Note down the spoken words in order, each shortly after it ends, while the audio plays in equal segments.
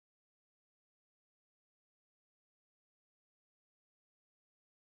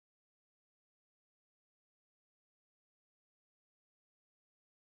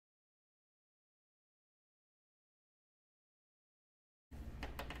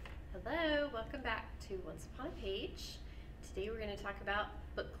Hello, welcome back to Once Upon a Page. Today we're going to talk about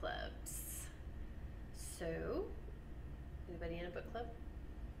book clubs. So, anybody in a book club?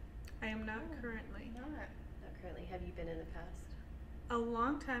 I am not currently. Not currently. Have you been in the past? A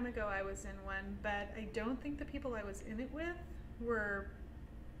long time ago I was in one, but I don't think the people I was in it with were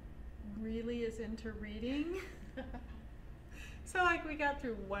really as into reading. So like we got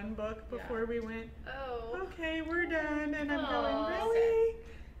through one book before we went, okay, we're done, and I'm going, really?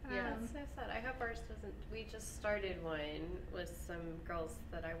 Yeah, that's so sad. I hope ours doesn't. We just started one with some girls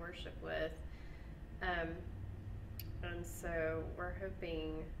that I worship with. And so we're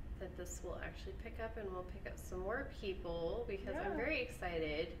hoping that this will actually pick up and we'll pick up some more people because I'm very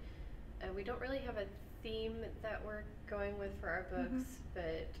excited. We don't really have a theme that we're going with for our books,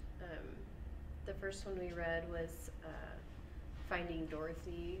 but the first one we read was Finding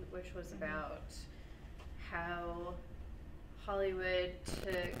Dorothy, which was about how Hollywood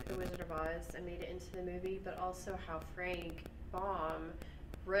took The Wizard of Oz and made it into the movie, but also how Frank Baum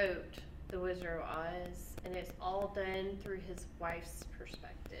wrote The Wizard of Oz, and it's all done through his wife's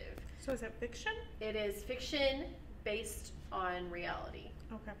perspective. So is that fiction? It is fiction based on reality.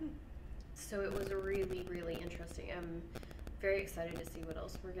 Okay. So it was really, really interesting. I'm very excited to see what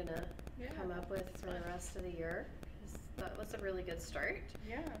else we're gonna come up with for the rest of the year. That was a really good start.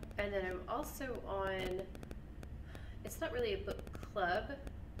 Yeah. And then I'm also on, it's not really a book club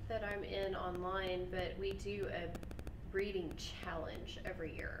that I'm in online, but we do a reading challenge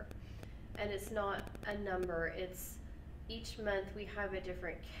every year. And it's not a number, it's each month we have a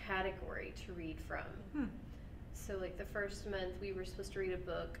different category to read from. So like the first month we were supposed to read a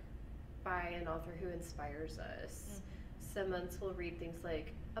book by an author who inspires us. Some months we'll read things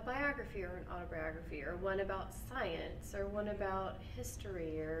like a biography or an autobiography, or one about science, or one about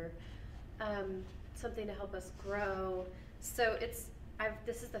history, or something to help us grow. So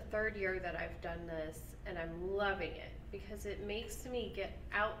this is the third year that I've done this, and I'm loving it because it makes me get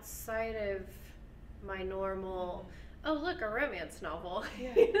outside of my normal, oh look, a romance novel.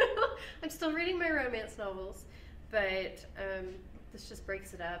 You know? I'm still reading my romance novels, but this just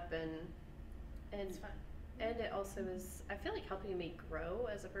breaks it up, and It's fun. And it also is, I feel like, helping me grow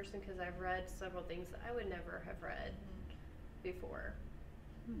as a person because I've read several things that I would never have read before.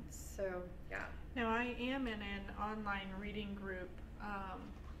 So, yeah. Now I am in an online reading group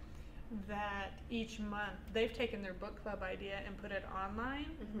that each month they've taken their book club idea and put it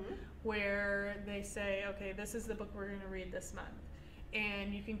online, where they say, okay, this is the book we're going to read this month.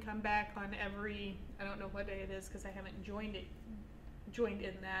 And you can come back on every, I don't know what day it is because I haven't joined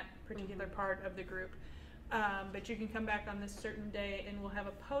in that particular part of the group. But you can come back on this certain day and we'll have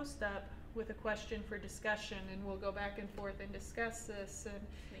a post up with a question for discussion, and we'll go back and forth and discuss this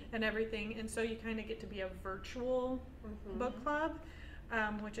and everything. And so you kind of get to be a virtual book club,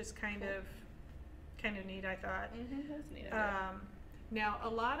 which is kind of neat, I thought. That's neat. Now a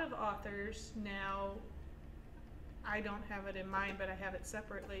lot of authors now, I don't have it in mind, but I have it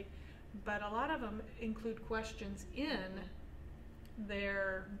separately, but a lot of them include questions in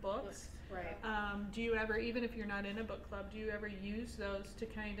their books. Right. Do you ever, even if you're not in a book club, do you ever use those to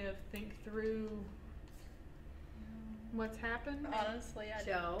kind of think through what's happened? Honestly, I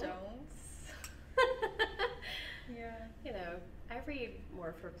don't. Yeah. You know, I read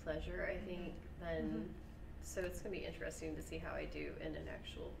more for pleasure, I think, than, so it's going to be interesting to see how I do in an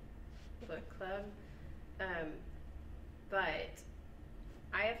actual book club. But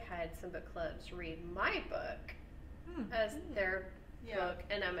I have had some book clubs read my book as their book,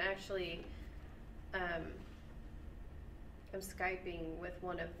 and I'm actually I'm Skyping with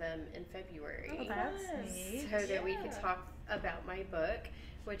one of them in February. Oh, that's neat. So that we could talk about my book,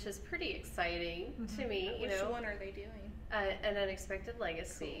 which is pretty exciting to me. Which one are they doing? An Unexpected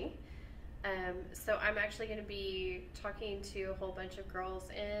Legacy. Cool. So I'm actually going to be talking to a whole bunch of girls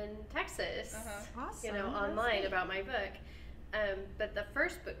in Texas, Awesome. you know, online about my book. But the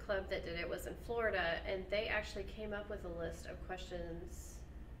first book club that did it was in Florida, and they actually came up with a list of questions,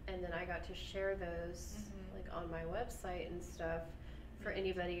 and then I got to share those like on my website and stuff for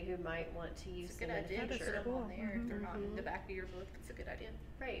anybody who might want to use them in the future. Put them on there if they're not in the back of your book. It's a good idea.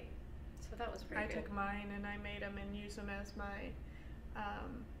 Right. So that was pretty good. I took mine and I made them and use them as my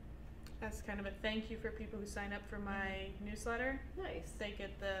as kind of a thank you for people who sign up for my newsletter. Nice. They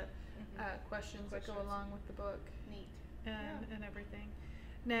get the questions that go along with the book. Neat. And everything.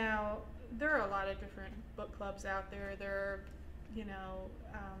 Now, there are a lot of different book clubs out there. There are, you know,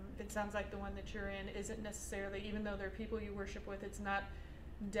 it sounds like the one that you're in isn't necessarily, even though there are people you worship with, it's not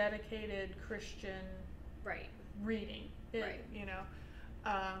dedicated Christian reading. You know,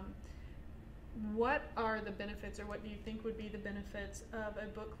 what are the benefits, or what do you think would be the benefits of a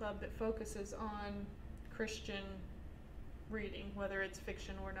book club that focuses on Christian reading, whether it's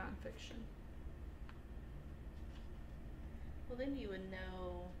fiction or nonfiction? Well, then you would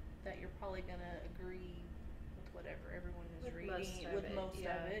know that you're probably gonna agree with whatever everyone is With reading, most of with it, most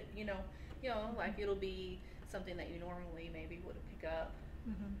yeah. of it. Like it'll be something that you normally maybe wouldn't pick up.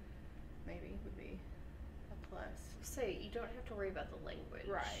 Mm-hmm. Maybe would be a plus. So you don't have to worry about the language.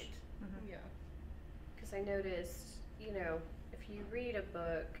 Right. Mm-hmm. Yeah. Because I noticed, if you read a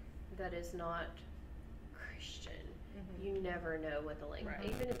book that is not Christian, Mhm. you never know what the language, Right.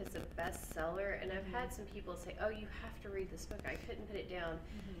 even if it's a bestseller. And I've Mhm. had some people say, "Oh, you have to read this book. I couldn't put it down."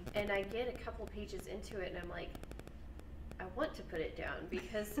 Mhm. And I get a couple pages into it, and I'm like, I want to put it down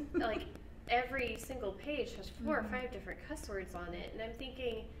because like every single page has 4 or 5 different cuss words on it, and I'm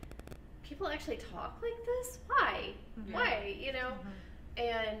thinking, people actually talk like this? Why? Mhm. Why?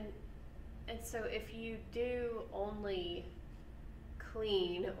 Mm-hmm. And so if you do only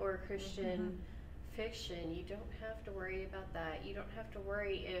clean or Christian fiction, you don't have to worry about that. You don't have to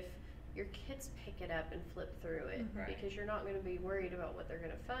worry if your kids pick it up and flip through it, Mhm. Right. because you're not going to be worried about what they're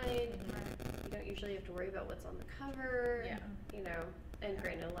going to find. Mhm. You don't usually have to worry about what's on the cover. Yeah. And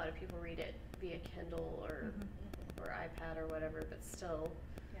granted, a lot of people read it via Kindle or Mhm. or iPad or whatever, but still,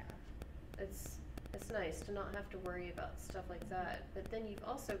 Yeah. it's nice to not have to worry about stuff like that. But then you've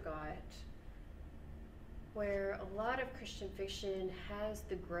also got where a lot of Christian fiction has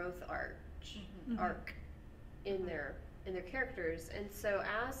the growth Mhm. arc in their characters, and so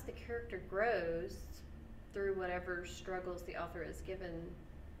as the character grows through whatever struggles the author has given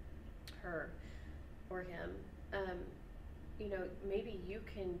her or him, maybe you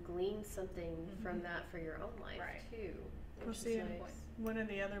can glean something from Mhm. that for your own life Right. too. Well, Which see, is nice. one of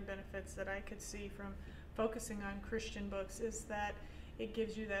the other benefits that I could see from focusing on Christian books is that it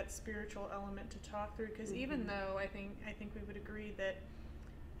gives you that spiritual element to talk through. Because even Mhm. though I think we would agree that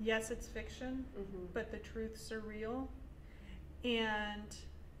yes, it's fiction, Mhm. but the truths are real. And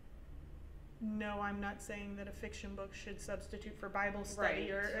no, I'm not saying that a fiction book should substitute for Bible study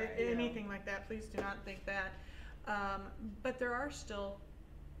Right, or right, anything like that. Please do not think that. But there are still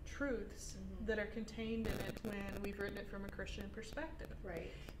truths Mhm. that are contained in it when we've written it from a Christian perspective.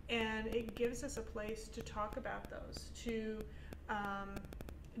 Right. And it gives us a place to talk about those, to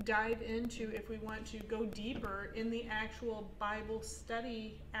dive into, if we want to go deeper in the actual Bible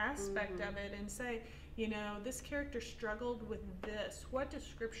study aspect of it, and say, this character struggled with this. What does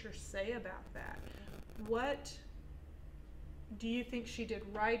Scripture say about that? What do you think she did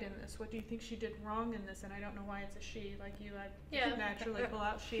right in this? What do you think she did wrong in this? And I don't know why it's a she, like you, I Yeah. naturally pull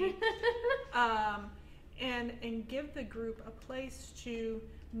out she. And give the group a place to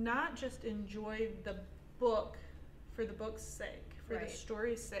not just enjoy the book for the book's sake, for the Right.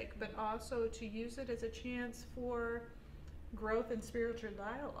 story's sake, but also to use it as a chance for growth and spiritual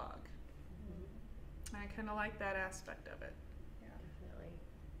dialogue. I kind of like that aspect of it. Yeah. Definitely.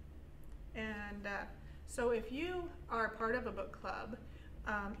 And so if you are part of a book club,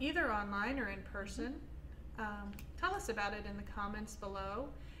 either online or in person, tell us about it in the comments below.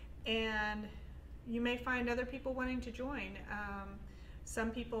 And you may find other people wanting to join.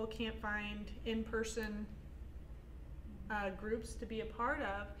 Some people can't find in-person groups to be a part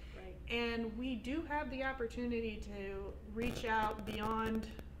of. Right. And we do have the opportunity to reach out beyond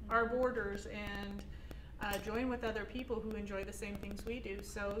our borders and join with other people who enjoy the same things we do.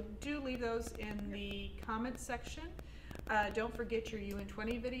 So do leave those in the comments section. Don't forget your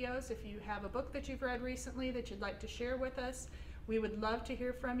UN20 videos. If you have a book that you've read recently that you'd like to share with us, we would love to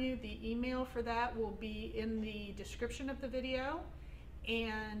hear from you. The email for that will be in the description of the video.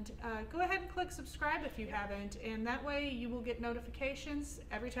 And go ahead and click subscribe if you haven't, and that way you will get notifications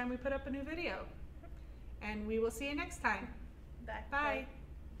every time we put up a new video. And we will see you next time. Bye. Bye.